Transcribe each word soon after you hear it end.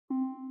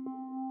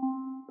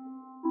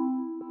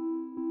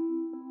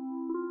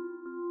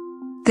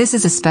This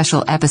is a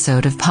special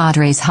episode of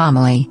Padre's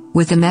Homily,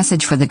 with a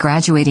message for the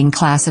graduating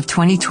class of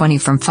 2020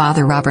 from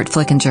Father Robert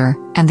Flickinger,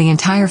 and the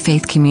entire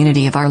faith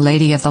community of Our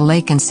Lady of the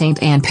Lake and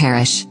St. Anne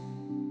Parish.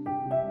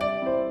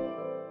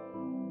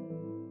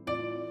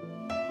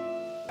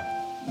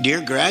 Dear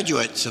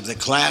graduates of the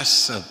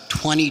class of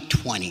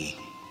 2020,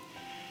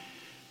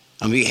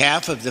 on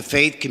behalf of the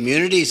faith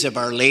communities of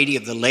Our Lady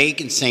of the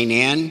Lake and St.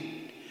 Anne,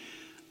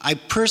 I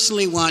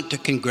personally want to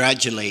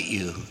congratulate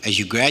you as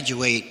you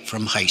graduate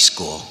from high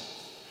school.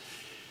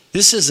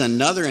 This is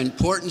another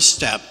important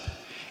step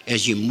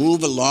as you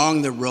move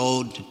along the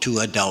road to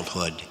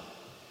adulthood.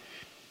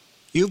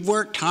 You've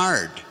worked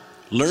hard,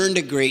 learned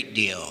a great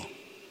deal,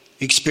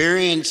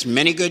 experienced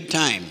many good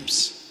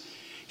times,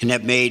 and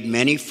have made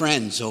many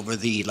friends over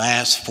the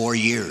last 4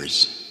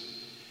 years.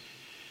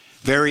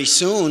 Very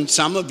soon,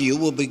 some of you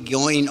will be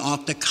going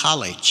off to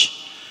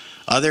college.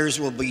 Others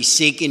will be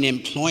seeking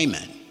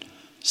employment.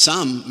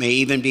 Some may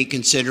even be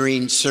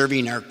considering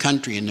serving our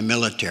country in the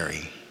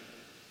military.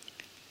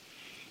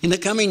 In the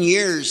coming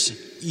years,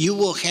 you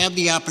will have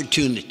the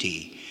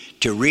opportunity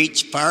to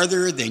reach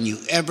farther than you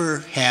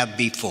ever have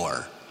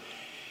before,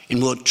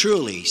 and will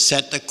truly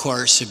set the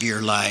course of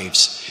your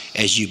lives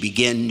as you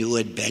begin new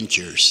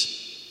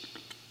adventures.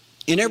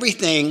 In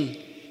everything,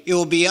 it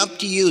will be up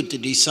to you to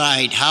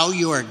decide how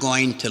you are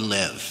going to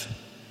live.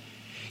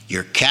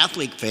 Your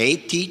Catholic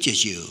faith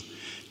teaches you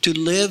to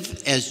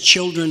live as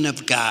children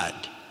of God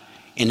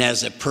and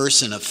as a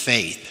person of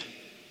faith.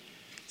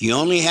 You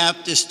only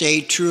have to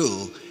stay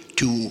true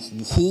to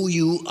who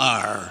you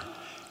are,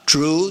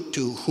 true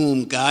to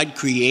whom God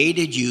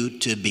created you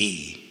to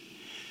be.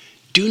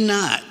 Do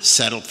not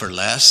settle for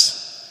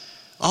less.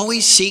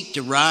 Always seek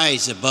to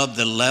rise above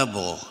the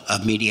level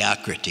of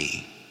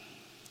mediocrity.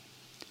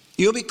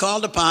 You'll be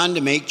called upon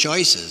to make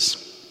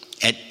choices,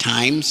 at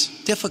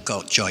times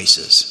difficult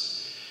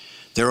choices.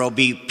 There will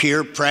be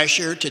peer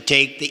pressure to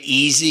take the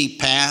easy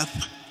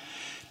path,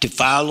 to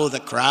follow the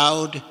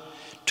crowd,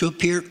 to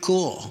appear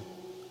cool.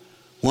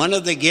 One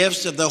of the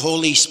gifts of the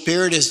Holy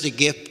Spirit is the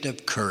gift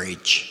of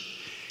courage.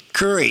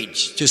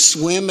 Courage to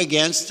swim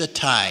against the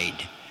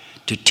tide,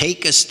 to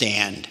take a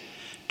stand,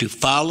 to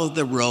follow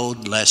the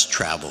road less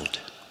traveled.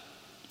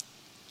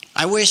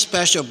 I wish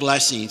special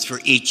blessings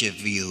for each of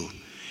you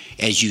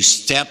as you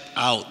step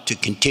out to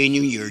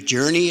continue your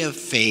journey of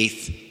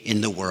faith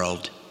in the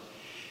world.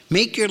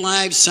 Make your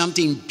lives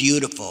something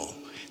beautiful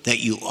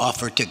that you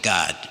offer to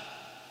God.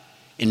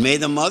 And may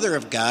the Mother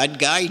of God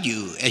guide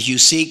you as you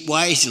seek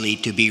wisely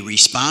to be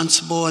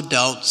responsible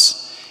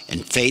adults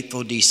and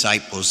faithful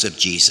disciples of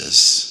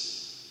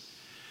Jesus.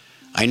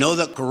 I know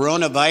the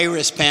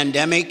coronavirus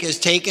pandemic has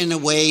taken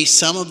away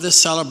some of the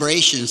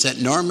celebrations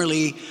that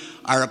normally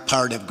are a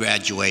part of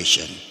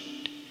graduation.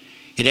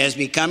 It has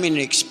become an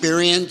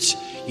experience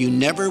you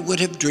never would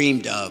have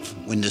dreamed of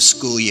when the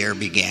school year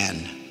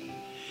began.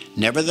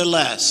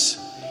 Nevertheless,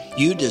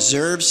 you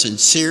deserve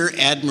sincere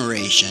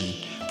admiration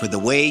for the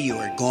way you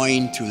are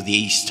going through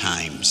these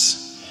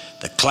times.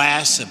 The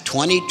class of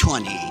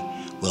 2020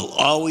 will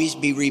always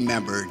be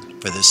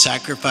remembered for the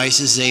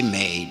sacrifices they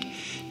made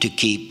to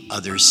keep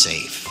others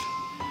safe.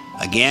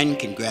 Again,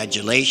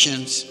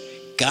 congratulations,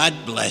 God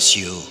bless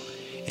you,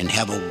 and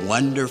have a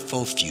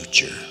wonderful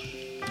future.